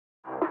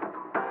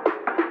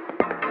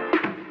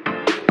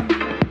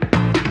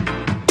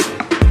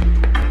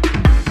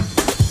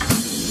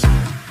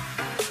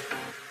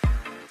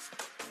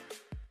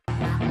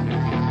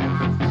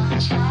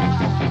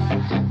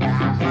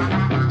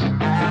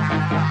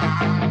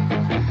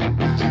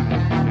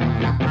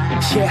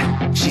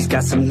Yeah, she's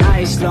got some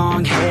nice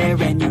long hair,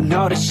 and you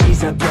know that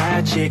she's a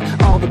bad chick.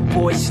 All the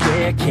boys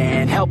stare,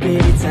 can't help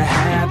it, it's a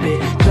habit.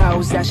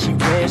 Clothes that she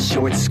wears,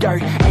 short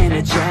skirt and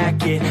a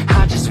jacket.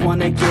 I just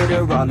wanna get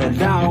her all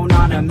alone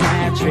on a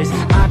mattress.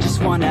 I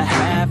just wanna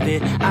have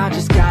it, I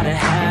just gotta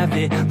have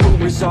it.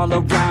 Rumors all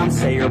around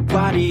say her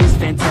body is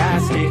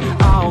fantastic.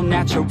 All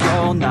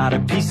natural, not a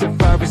piece of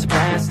fur is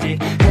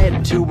plastic.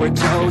 Head to her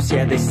toes,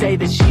 yeah, they say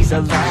that she's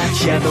a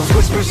latch. Yeah, the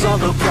whispers all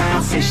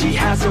around say she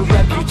has a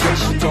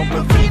reputation. Don't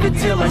believe it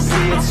till I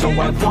see it, so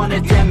I want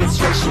a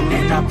demonstration.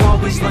 And I've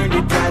always learned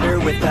it better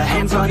with a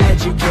hands-on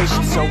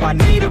education. So I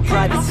need a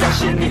private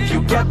session if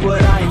you get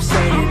what I am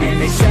saying.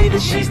 And they say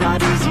that she's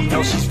not easy,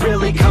 no, she's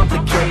really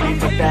complicated,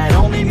 but that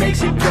only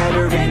makes it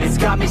better, and it's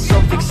got me so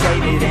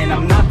fixated. And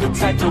I'm not the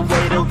type to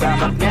wait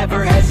around, I've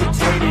never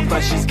hesitated,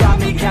 but she's got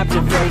me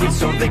captivated,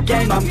 so the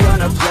game, I'm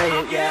gonna play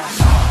it, yeah.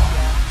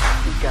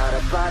 She got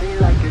a body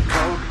like a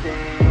coke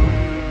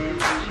thing,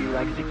 she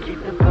likes to keep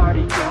the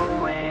party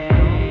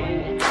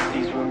going.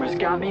 These rumors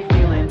got me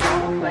feeling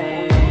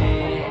lonely,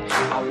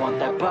 I want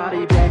that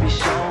body, baby,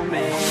 show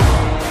me.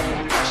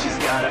 She's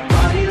got a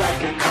body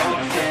like a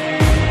coke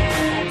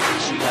thing,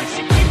 she likes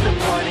to keep the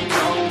party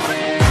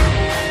going.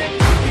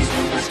 These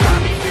rumors got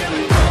me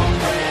feeling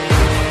lonely,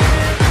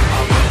 I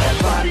want that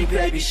body,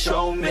 baby,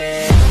 show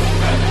me.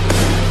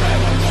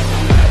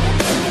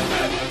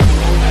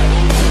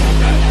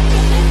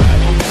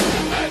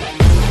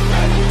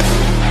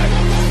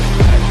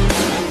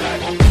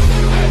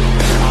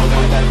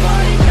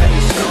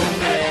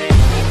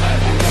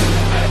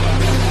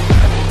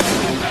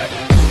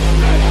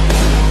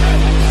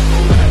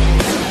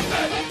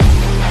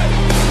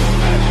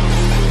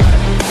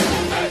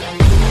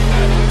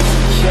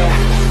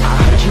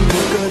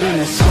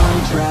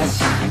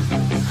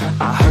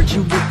 I heard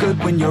you look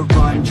good when you're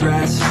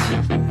undressed.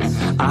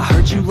 I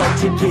heard you like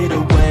to get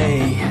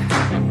away.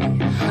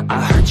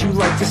 I heard you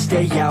like to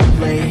stay out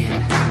late.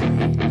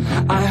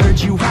 I heard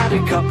you had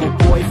a couple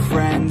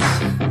boyfriends.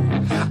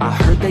 I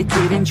heard they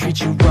didn't treat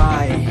you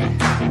right.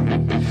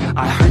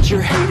 I heard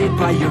you're hated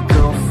by your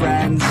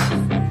girlfriends,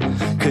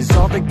 'cause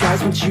all the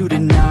guys want you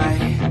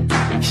tonight.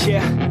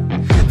 Yeah,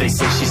 they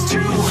say she's too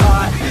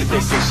hot, they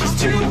say she's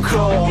too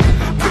cold.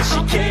 Where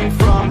she came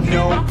from,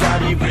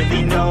 nobody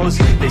really knows.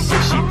 They say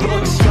she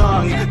looks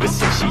young, but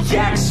say she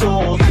acts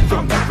old.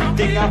 From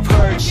everything I've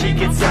heard, she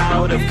gets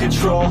out of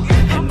control.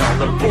 And all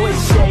the boys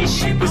say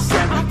she was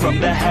sent from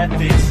the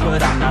heavens,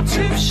 but I'm not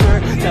too sure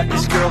that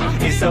this girl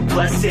is a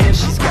blessing.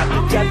 She's got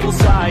the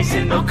devil's eyes,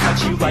 and they'll cut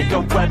you like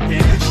a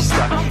weapon. She's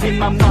stuck in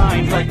my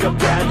mind like a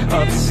bad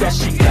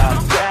obsession.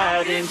 Got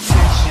bad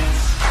intentions.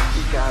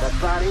 She got a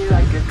body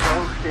like a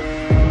coke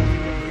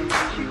thing,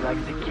 she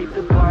likes to keep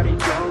the party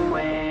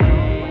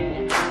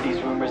going. These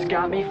rumors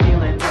got me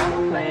feeling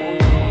lonely,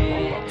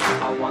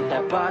 I want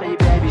that body,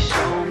 baby,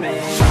 show me.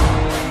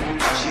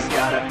 She's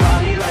got a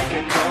body like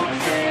a coke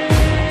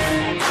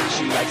thing,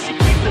 she likes to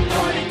keep the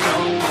party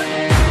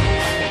going.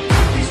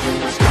 These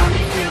rumors got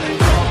me feeling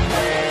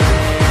lonely,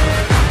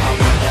 I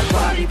want that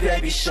body,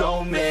 baby,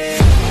 show me.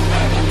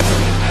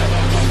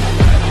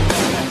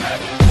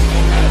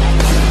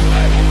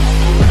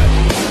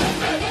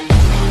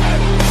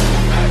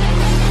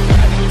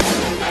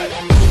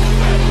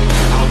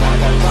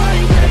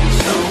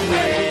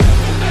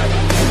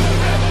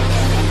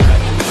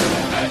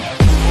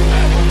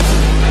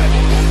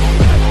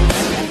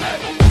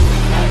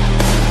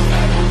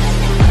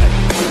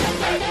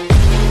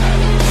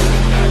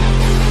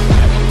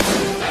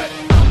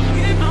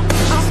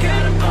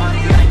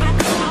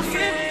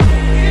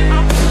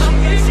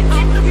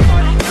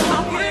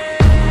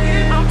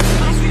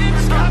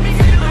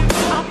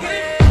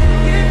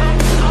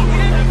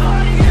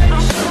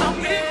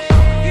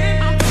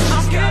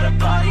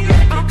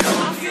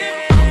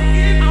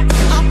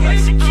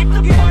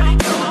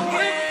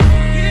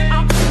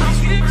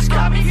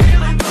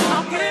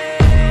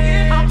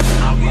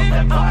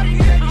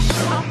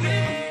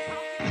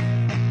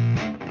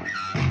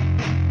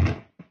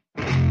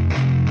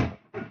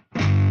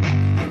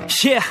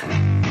 Yeah,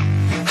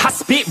 I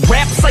spit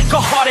raps like a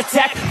heart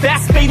attack,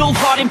 fast fatal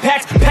heart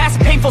impact, past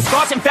painful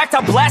scars. In fact,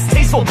 I blast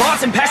tasteful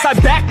bars and packs. I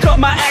back up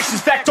my actions,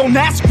 fact don't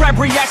ask, grab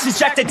reactions,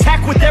 jacked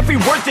attack with every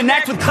word, then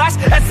act with class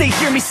as they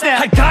hear me snap.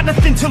 I got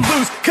nothing to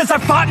lose, 'cause I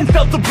fought and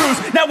felt the bruise.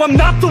 Now I'm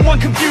not the one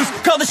confused,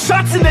 call the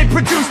shots and they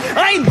produce.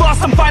 I ain't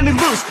lost, I'm finally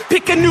loose,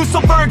 pick a new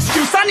silver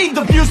excuse. I need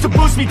the views to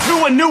boost me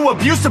to a new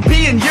abuse of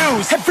being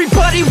used.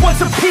 Everybody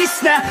wants a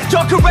piece now,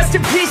 y'all can rest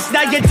in peace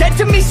now. You're dead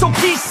to me, so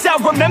peace out,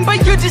 remember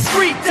you're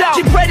discreet out.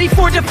 Get ready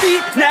for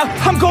defeat now,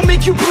 I'm gonna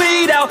make you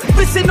bleed out.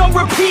 Listen on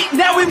repeat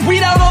now and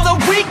weed out all the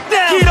weak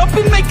now. Get up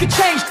and make a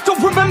change,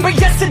 don't remember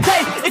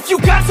yesterday. If you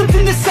got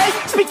something to say,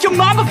 speak your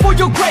mind before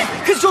your grave,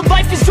 'cause your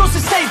life is yours to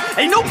save.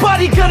 Ain't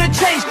nobody gonna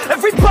change,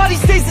 everybody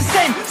stays the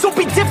same. So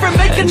be different,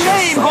 make a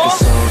name, huh? Like a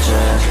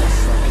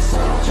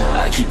soldier,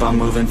 I keep on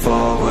moving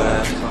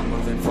forward,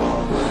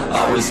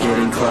 always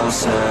getting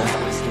closer,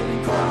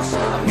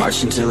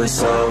 march until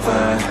it's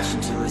over.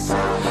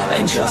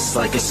 And just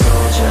like a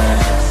soldier,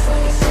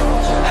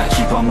 I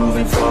keep on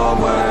moving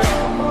forward,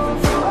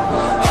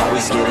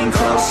 always getting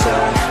closer.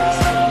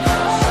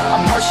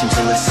 I'm marching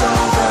till it's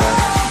over.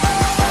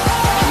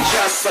 I'm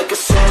just like a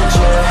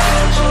soldier,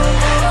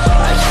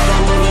 I keep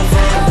on moving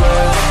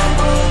forward.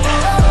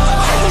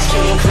 Always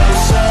getting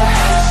closer.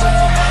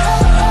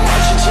 I'm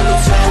marching till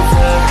it's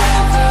over.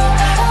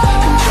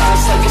 I'm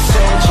just like a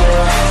soldier,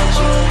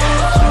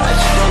 I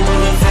keep on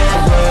moving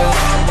forward.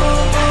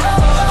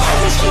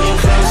 Always getting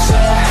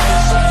closer.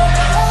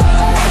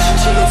 I'm marching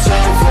till it's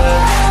over.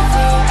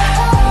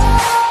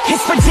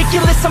 It's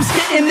ridiculous, I'm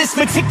spitting this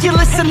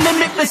meticulous and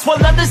limitless,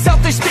 while others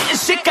out there spitting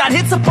shit got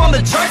hits up on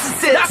the charts and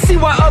shit. I see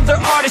why other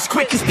artists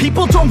quit, cause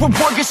people don't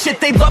reward good shit.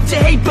 They love to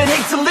hate but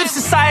hate to live.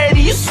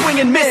 Society, you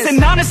swing and miss.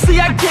 And honestly,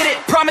 I get it,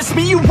 promise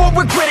me you won't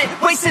regret it.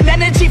 Wasting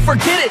energy,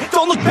 forget it,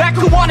 don't look back,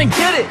 go on and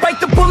get it. Bite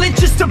the bullet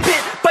just a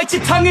bit, bite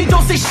your tongue and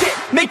don't say shit.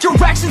 Make your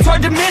actions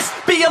hard to miss,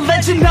 be a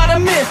legend, not a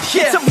myth.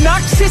 Yeah. It's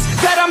obnoxious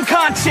that I'm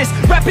conscious,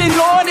 rapping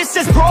honest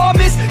as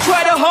promise.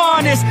 Try to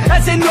harness,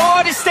 as an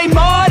artist, stay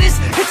modest.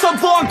 It's a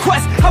long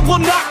quest, I will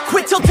not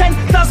quit till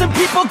 10,000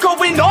 people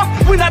going off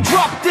when I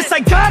drop this. I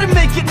gotta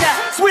make it now,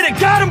 swear to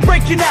God I'm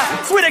breaking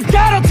out. Swear to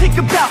God I'll take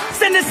a bow,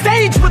 stand the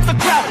stage with the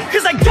crowd,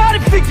 cause I got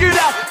it figured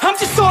out. I'm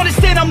just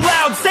honest and I'm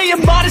loud,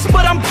 saying modest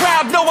but I'm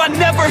proud. No, I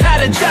never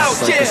had a doubt,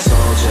 just like a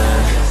soldier,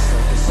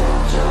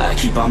 I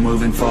keep on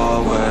moving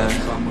forward.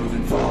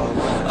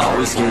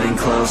 Always getting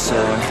closer.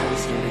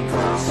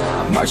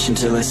 I'm marching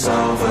till it's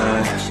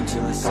over.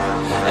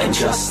 And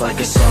just like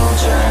a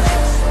soldier,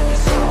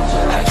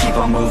 I keep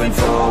on moving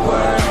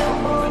forward.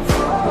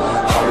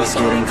 Always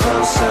getting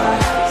closer.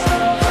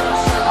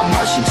 I'm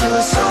marching till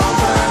it's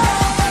over.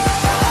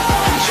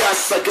 And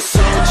just like a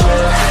soldier,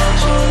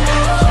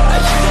 I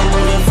keep on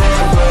moving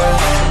forward.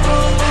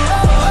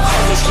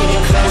 Always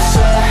getting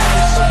closer.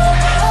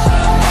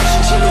 I'm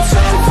marching till it's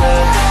over.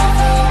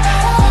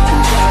 And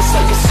just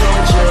like a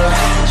soldier,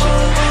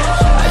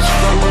 I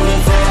keep on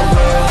moving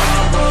forward.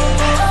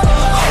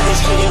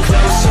 Always getting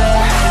closer.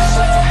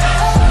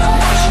 I'm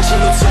marching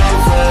till it's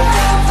over.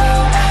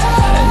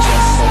 And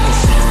just like a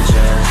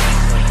soldier,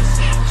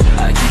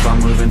 I keep on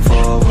moving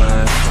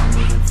forward.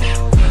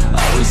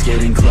 Always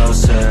getting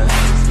closer.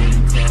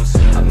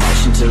 I'm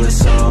marching till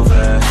it's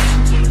over.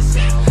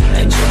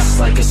 And just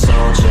like a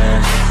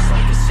soldier,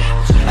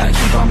 I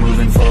keep on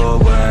moving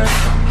forward.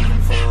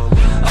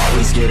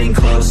 Always getting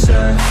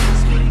closer.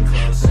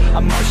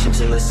 I'm marching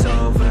till it's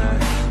over.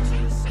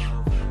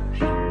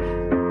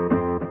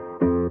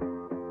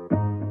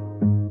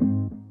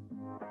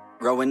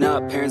 Growing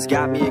up, parents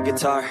got me a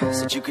guitar.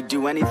 Said you could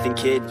do anything,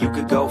 kid, you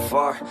could go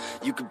far.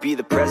 You could be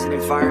the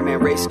president, fireman,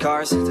 race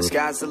cars. The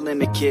sky's the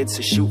limit, kid,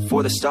 so shoot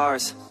for the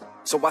stars.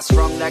 So I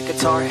strummed that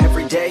guitar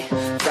every day.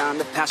 Found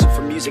the passion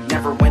for music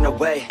never went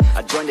away.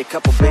 I joined a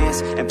couple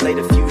bands and played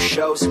a few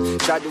shows.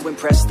 Tried to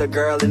impress the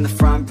girl in the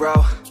front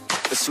row.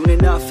 But soon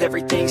enough,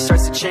 everything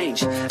starts to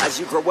change. As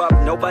you grow up,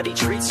 nobody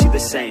treats you the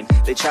same.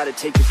 They try to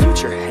take your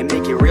future and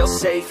make it real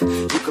safe.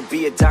 You could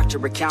be a doctor,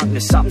 accountant, or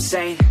something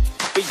sane.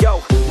 But yo,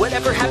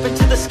 whatever happened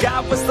to the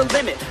sky was the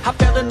limit. I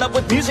fell in love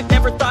with music,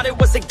 never thought it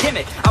was a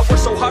gimmick. I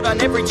worked so hard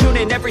on every tune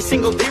and every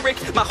single lyric.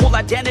 My whole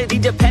identity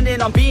depended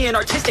on being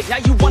artistic. Now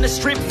you wanna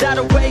strip that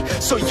away,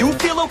 so you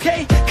feel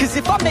okay? Cause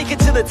if I make it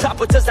to the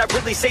top, what does that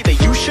really say? That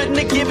you shouldn't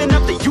have given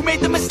up, that you made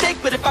the mistake?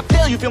 But if I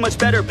fail, you feel much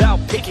better about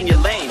picking your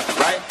lane,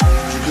 right?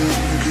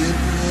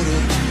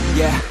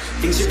 Yeah,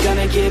 things are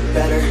gonna get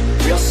better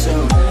real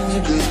soon.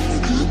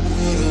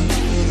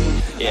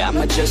 Yeah,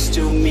 I'ma just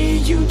do me,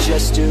 you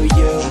just do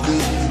you.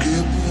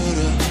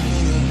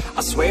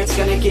 I swear it's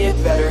gonna get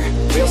better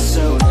real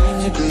soon.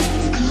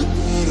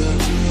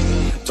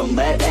 Don't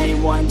let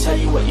anyone tell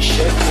you what you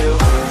should do.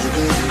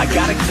 I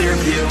got a clear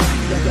view,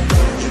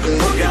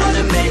 we're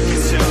gonna make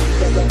it soon.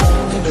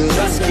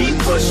 Just keep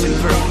pushing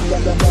through.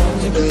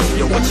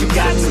 Yo, what you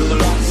got to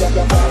lose?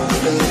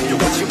 Yo,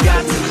 what you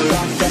got to lose?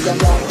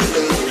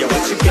 Yo,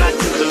 what you got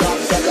to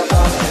lose?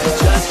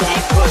 Just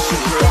keep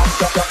pushing through.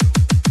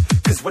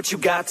 Cause what you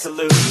got to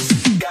lose?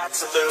 Got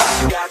to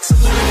lose, got to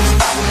lose,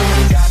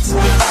 got to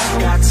lose,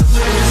 got to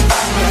lose,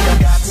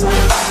 got to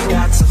lose,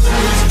 got to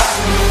lose,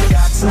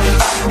 got to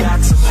lose,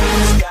 got to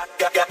lose, got to lose,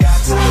 got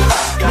to lose,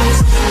 got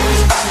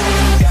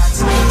to lose, got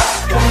to lose,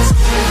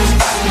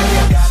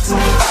 got to lose, got to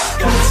lose,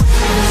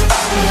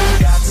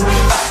 got to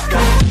lose.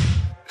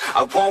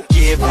 I won't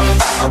give up,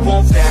 I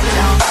won't back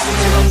down.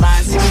 Till the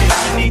line's succeed,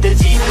 I need the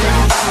deep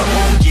ground. I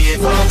won't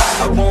give up,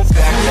 I won't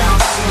back down.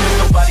 There's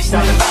nobody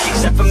stopping me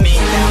except for me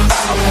now.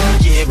 I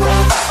won't give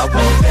up, I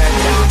won't back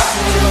down.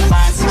 Till the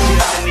line's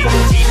succeed, I need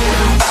the deep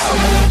ground. I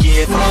won't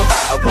give up,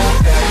 I won't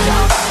back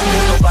down.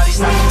 There's nobody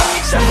stopping me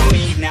except for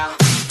me now.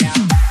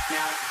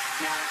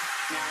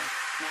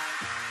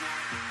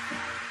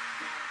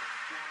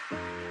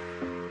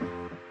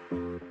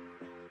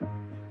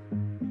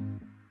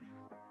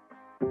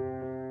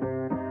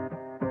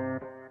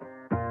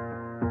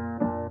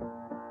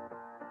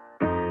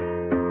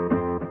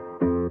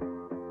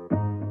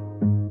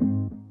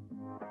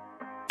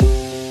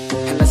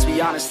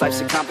 honest,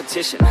 life's a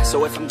competition.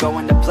 So if I'm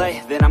going to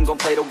play, then I'm gonna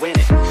play to win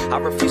it. I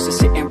refuse to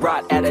sit and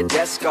rot at a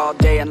desk all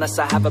day unless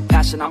I have a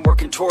passion I'm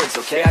working towards,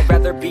 okay? I'd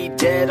rather be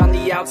dead on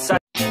the outside.